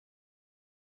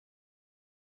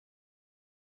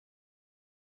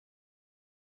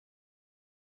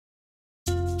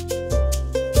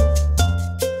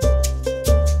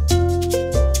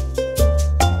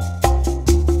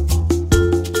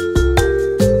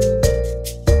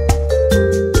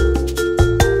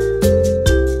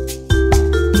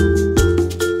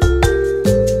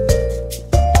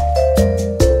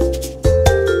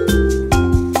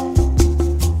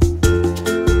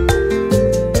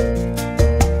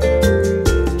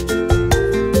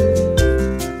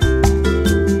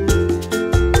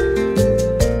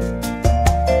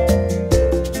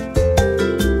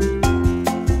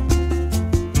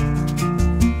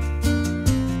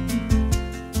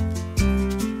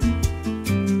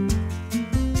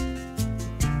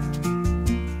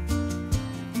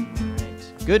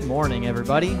Good morning,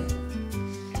 everybody.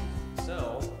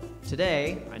 So,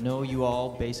 today, I know you all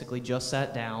basically just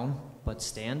sat down, but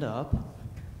stand up.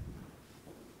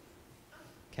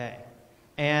 Okay.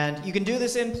 And you can do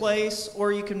this in place,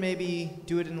 or you can maybe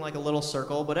do it in like a little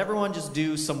circle, but everyone just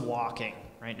do some walking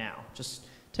right now. Just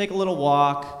take a little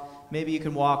walk. Maybe you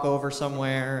can walk over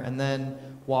somewhere and then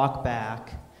walk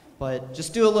back. But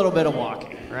just do a little bit of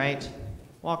walking, right?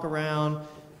 Walk around,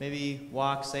 maybe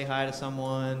walk, say hi to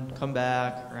someone, come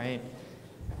back, right?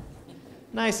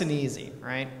 Nice and easy,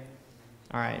 right?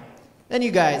 All right. Then you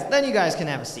guys can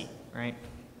have a seat, right?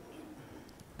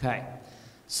 Okay.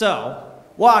 So,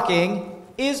 walking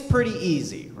is pretty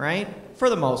easy, right? For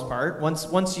the most part.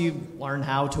 Once you learn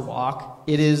how to walk,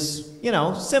 it is,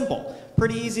 simple.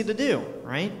 Pretty easy to do,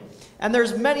 right? And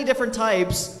there's many different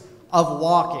types of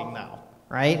walking, though,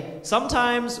 right?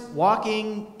 Sometimes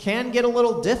walking can get a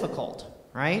little difficult,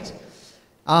 right?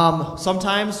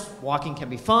 Sometimes walking can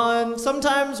be fun.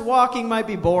 Sometimes walking might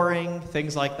be boring,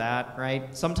 things like that,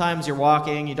 right? Sometimes you're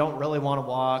walking, you don't really want to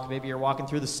walk. Maybe you're walking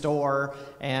through the store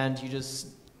and you just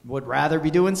would rather be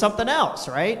doing something else,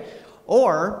 right?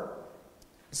 Or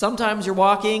sometimes you're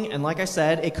walking, and like I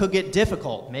said, it could get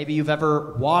difficult. Maybe you've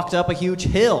ever walked up a huge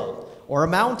hill or a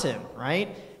mountain,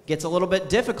 right? Gets a little bit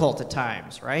difficult at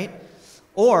times, right?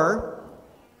 Or,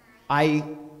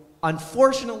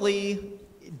 unfortunately,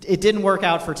 it didn't work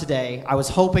out for today. I was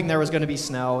hoping there was going to be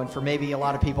snow, and for maybe a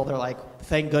lot of people, they're like,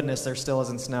 thank goodness there still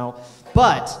isn't snow.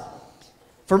 But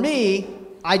for me,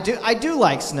 I do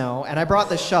like snow, and I brought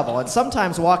this shovel, and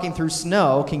sometimes walking through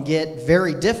snow can get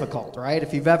very difficult, right?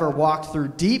 If you've ever walked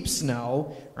through deep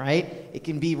snow, right, it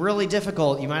can be really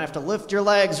difficult. You might have to lift your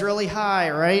legs really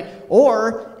high, right?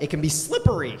 Or it can be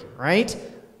slippery, right?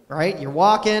 You're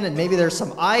walking, and maybe there's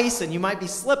some ice, and you might be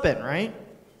slipping, right?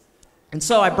 And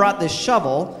so I brought this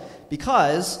shovel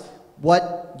because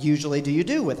what usually do you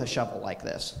do with a shovel like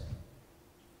this?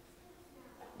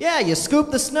 Yeah, you scoop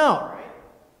the snow, right?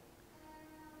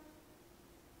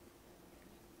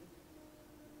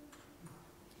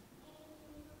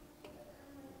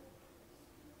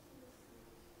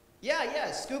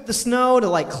 Yeah, scoop the snow to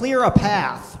like clear a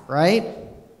path, right?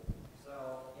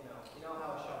 So, you know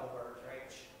how a shovel works,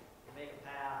 right? You make a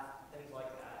path, things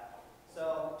like that.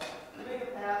 So, you make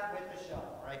a path with the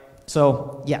shovel, right?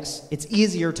 So, yes, it's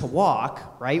easier to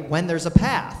walk, right, when there's a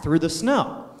path through the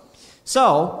snow.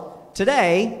 So,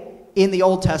 today, in the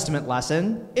Old Testament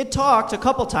lesson, it talked a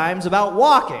couple times about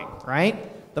walking,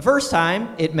 right? The first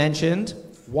time, it mentioned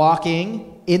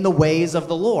walking in the ways of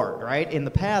the Lord, right? In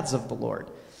the paths of the Lord.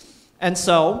 And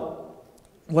so,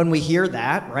 when we hear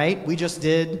that, right, we just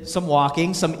did some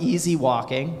walking, some easy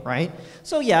walking, right?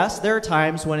 So yes, there are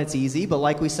times when it's easy, but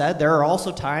like we said, there are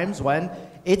also times when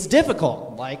it's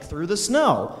difficult, like through the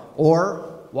snow,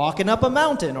 or walking up a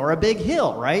mountain or a big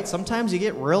hill, right? Sometimes you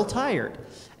get real tired.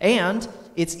 And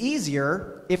it's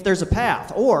easier if there's a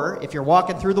path, or if you're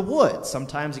walking through the woods.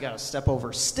 Sometimes you got to step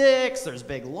over sticks, there's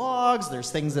big logs, there's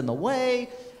things in the way,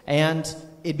 and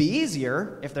it'd be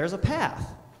easier if there's a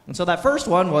path. And so that first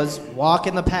one was walk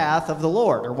in the path of the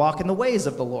Lord, or walk in the ways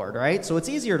of the Lord, right? So it's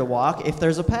easier to walk if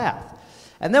there's a path.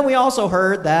 And then we also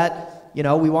heard that,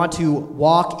 we want to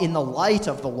walk in the light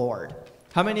of the Lord.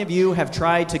 How many of you have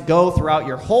tried to go throughout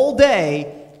your whole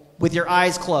day with your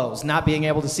eyes closed, not being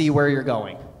able to see where you're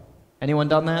going? Anyone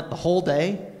done that the whole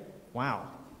day? Wow,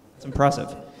 that's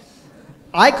impressive.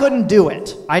 I couldn't do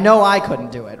it. I know I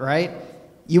couldn't do it, right?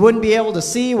 You wouldn't be able to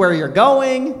see where you're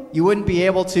going. You wouldn't be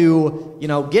able to,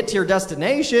 get to your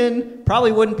destination.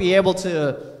 Probably wouldn't be able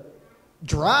to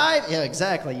drive. Yeah,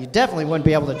 exactly. You definitely wouldn't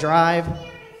be able to drive.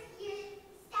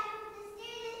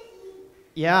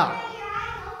 Yeah.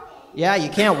 Yeah, you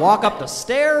can't walk up the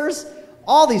stairs.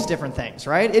 All these different things,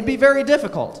 right? It'd be very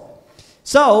difficult.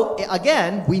 So,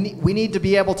 again, we need to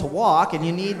be able to walk, and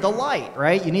you need the light,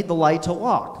 right? You need the light to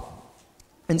walk.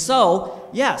 And so,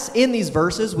 yes, in these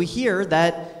verses, we hear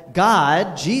that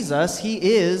God, Jesus,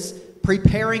 He is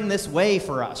preparing this way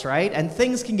for us, right? And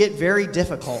things can get very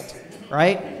difficult,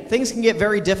 right? Things can get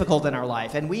very difficult in our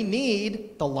life, and we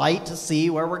need the light to see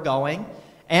where we're going,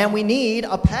 and we need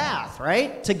a path,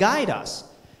 right, to guide us.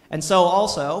 And so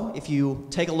also, if you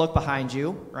take a look behind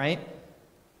you, right,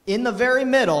 in the very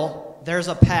middle, there's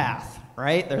a path,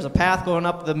 right? There's a path going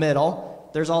up the middle.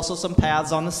 There's also some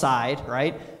paths on the side,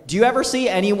 right? Do you ever see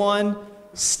anyone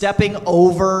stepping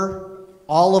over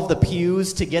all of the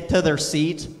pews to get to their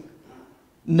seat?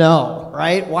 No,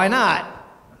 right? Why not?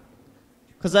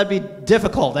 Because that'd be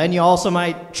difficult, and you also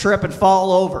might trip and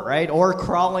fall over, right? Or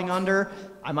crawling under.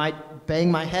 I might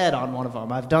bang my head on one of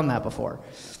them. I've done that before.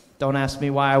 Don't ask me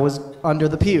why I was under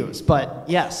the pews, but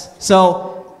yes.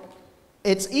 So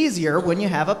it's easier when you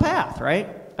have a path, right?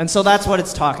 And so that's what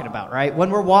it's talking about, right? When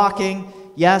we're walking,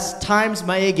 yes, times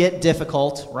may get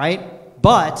difficult, right?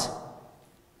 But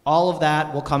all of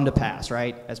that will come to pass,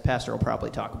 right? As Pastor will probably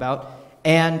talk about.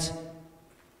 And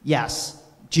yes,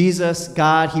 Jesus,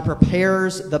 God, he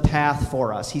prepares the path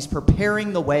for us. He's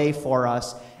preparing the way for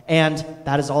us. And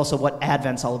that is also what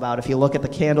Advent's all about. If you look at the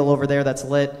candle over there that's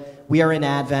lit, we are in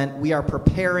Advent. We are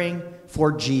preparing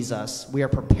for Jesus. We are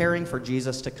preparing for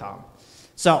Jesus to come.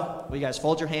 So, will you guys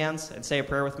fold your hands and say a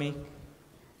prayer with me?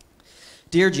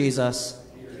 Dear Jesus,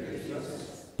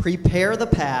 prepare the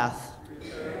path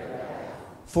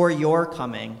for your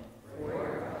coming.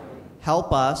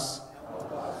 Help us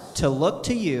to look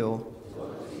to you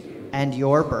and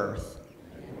your birth.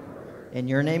 In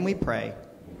your name we pray.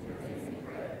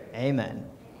 Amen.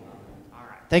 All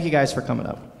right. Thank you guys for coming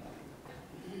up.